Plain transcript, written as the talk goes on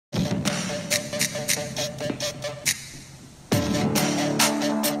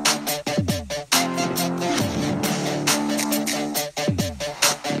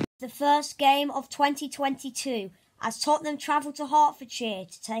first game of 2022 as Tottenham travel to Hertfordshire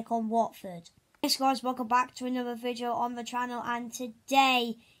to take on Watford. Yes guys, welcome back to another video on the channel, and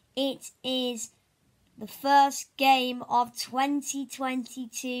today it is the first game of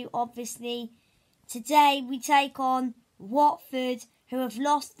 2022. Obviously, today we take on Watford, who have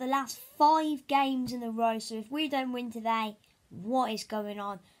lost the last 5 games in a row. So if we don't win today, what is going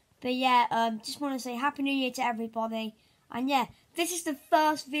on? But yeah, just want to say Happy New Year to everybody. And yeah, this is the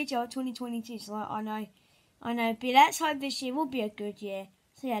first video of 2022, so I know. But let's hope this year will be a good year.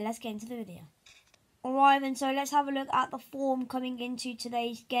 So yeah, let's get into the video. Alright then, so let's have a look at the form coming into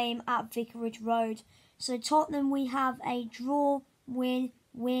today's game at Vicarage Road. So Tottenham, we have a draw, win,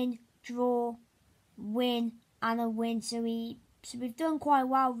 win, draw, win, and a win. So we've done quite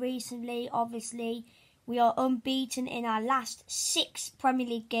well recently. Obviously, we are unbeaten in our last 6 Premier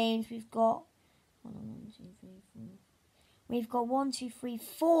League games. We've got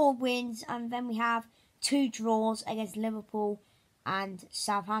 4 wins, and then we have 2 draws against Liverpool and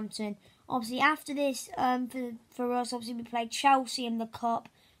Southampton. Obviously, after this, for us, obviously we play Chelsea in the Cup.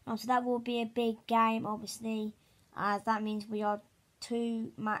 So that will be a big game, obviously, as that means we are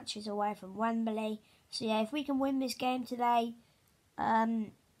 2 matches away from Wembley. So yeah, if we can win this game today,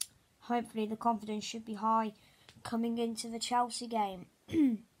 hopefully the confidence should be high coming into the Chelsea game.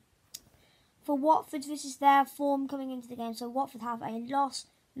 For Watford, this is their form coming into the game. So Watford have a loss.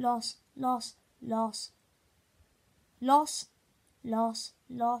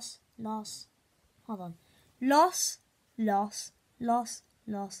 Hold on. Loss,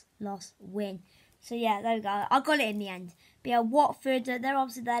 win. So yeah, there we go. I got it in the end. But yeah, Watford, they're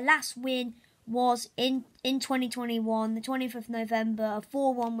obviously their last win was in 2021, the 20th of November, a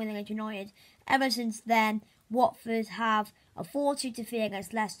 4-1 win against United. Ever since then, Watford have a 4-2 defeat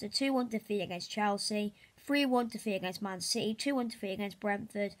against Leicester, 2-1 defeat against Chelsea, 3-1 defeat against Man City, 2-1 defeat against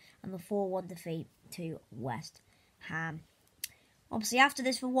Brentford, and the 4-1 defeat to West Ham. Obviously, after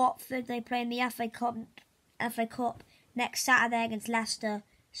this for Watford, they play in the FA Cup next Saturday against Leicester.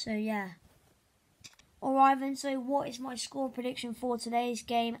 So yeah. Alright then, so what is my score prediction for today's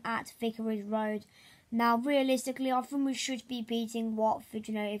game at Vicarage Road? Now, realistically, I think we should be beating Watford.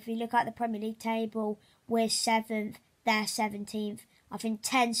 You know, if you look at the Premier League table, we're 7th, they're 17th. I think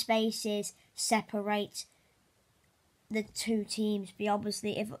 10 spaces separate the 2 teams. But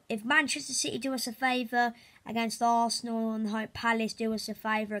obviously, if Manchester City do us a favour against Arsenal, and hope Palace do us a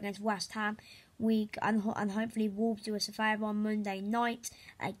favour against West Ham, and hopefully Wolves do us a favour on Monday night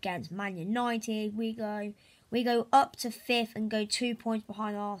against Man United, we go up to 5th and go 2 points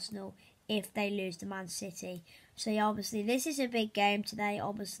behind Arsenal if they lose to Man City. So yeah, obviously this is a big game today.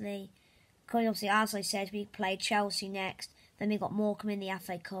 Obviously, because as I said, we play Chelsea next, then we got Morecambe in the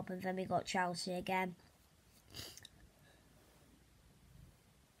FA Cup, and then we got Chelsea again.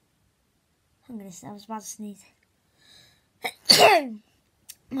 I was about to sneeze.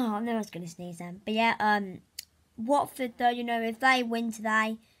 Oh, I knew I was going to sneeze then. But yeah, Watford though, you know, if they win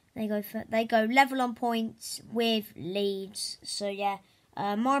today, they go level on points with Leeds. So yeah,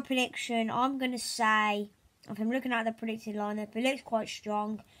 my prediction, I'm going to say, if I'm looking at the predicted lineup, it looks quite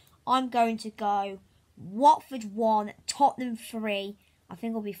strong. I'm going to go Watford 1, Tottenham 3. I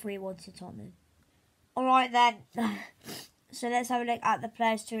think it'll be 3-1 to Tottenham. Alright then. So let's have a look at the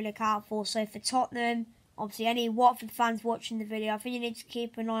players to look out for. So for Tottenham, obviously any Watford fans watching the video, I think you need to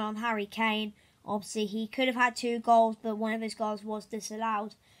keep an eye on Harry Kane. Obviously he could have had 2 goals, but one of his goals was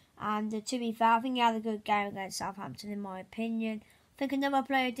disallowed. And to be fair, I think he had a good game against Southampton in my opinion. I think another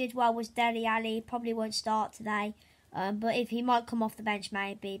player who did well was Dele Alli. Probably won't start today. But if he might come off the bench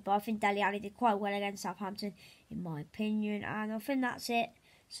maybe. But I think Dele Alli did quite well against Southampton in my opinion. And I think that's it.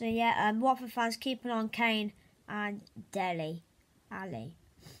 So yeah, Watford fans, keep an eye on Kane and Dele Alli.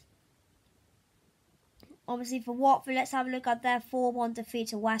 Obviously for Watford, let's have a look at their 4-1 defeat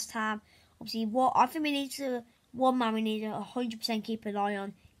to West Ham. Obviously, I think we need to, one man we need to 100% keep an eye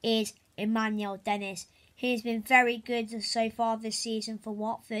on is Emmanuel Dennis. He's been very good so far this season for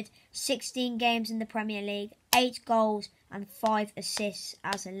Watford. 16 games in the Premier League, 8 goals and 5 assists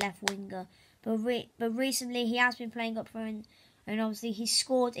as a left winger. But recently he has been playing up front, and obviously he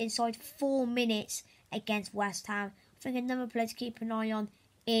scored inside 4 minutes against West Ham. I think another player to keep an eye on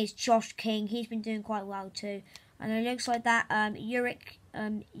is Josh King. He's been doing quite well too. And it looks like that Juraj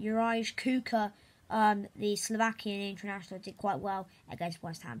Kuka, the Slovakian international, did quite well against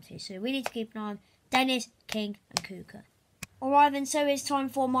West Ham too. So we need to keep an eye on Dennis, King and Kuka. Alright then, so it's time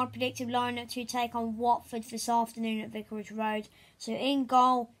for my predictive lineup to take on Watford this afternoon at Vicarage Road. So in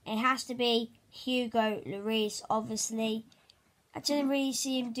goal, it has to be Hugo Lloris, obviously. I didn't really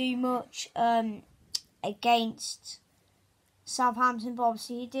see him do much against Southampton, but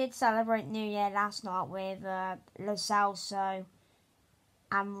obviously he did celebrate New Year last night with Lo Celso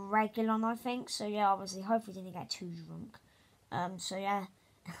and Reguilon, I think. So yeah, obviously, hopefully he didn't get too drunk. So yeah,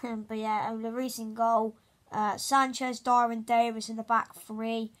 but yeah, the recent goal, Sanchez, Darwin, Davis in the back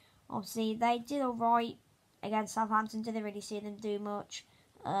three. Obviously, they did alright against Southampton. Didn't really see them do much.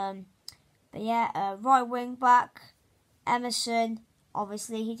 But yeah, right wing back, Emerson.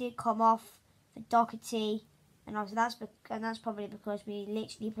 Obviously, he did come off for Doherty, and obviously that's probably because we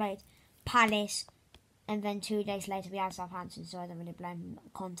literally played Palace, and then 2 days later we had Southampton. So I don't really blame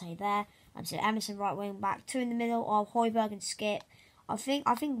Conte there. So Emerson right wing back, two in the middle of Højbjerg and Skip. I think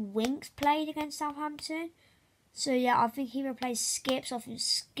Winks played against Southampton. So yeah, I think he replaced Skip. So I think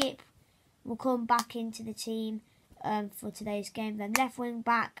Skip will come back into the team for today's game. Then left wing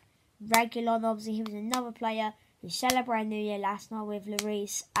back, Reguilon. Obviously, he was another player who celebrated New Year last night with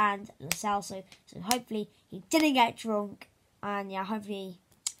Lloris and Lo Celso. So hopefully he didn't get drunk. And yeah, hopefully,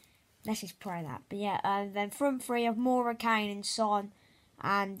 let's just pray that. But yeah, then front three of Moura, Kane and Son.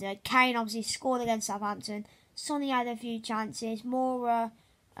 And Kane obviously scored against Southampton. Sonny had a few chances. Moura,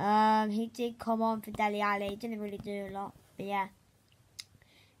 he did come on for Dele Alli. Didn't really do a lot. But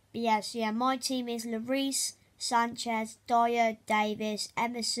yeah. So yeah, my team is Lloris, Sanchez, Dyer, Davis,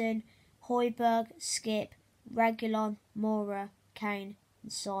 Emerson, Højbjerg, Skip, Reguilon, Moura, Kane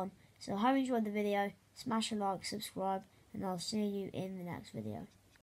and Son. So I hope you enjoyed the video. Smash a like, subscribe, and I'll see you in the next video.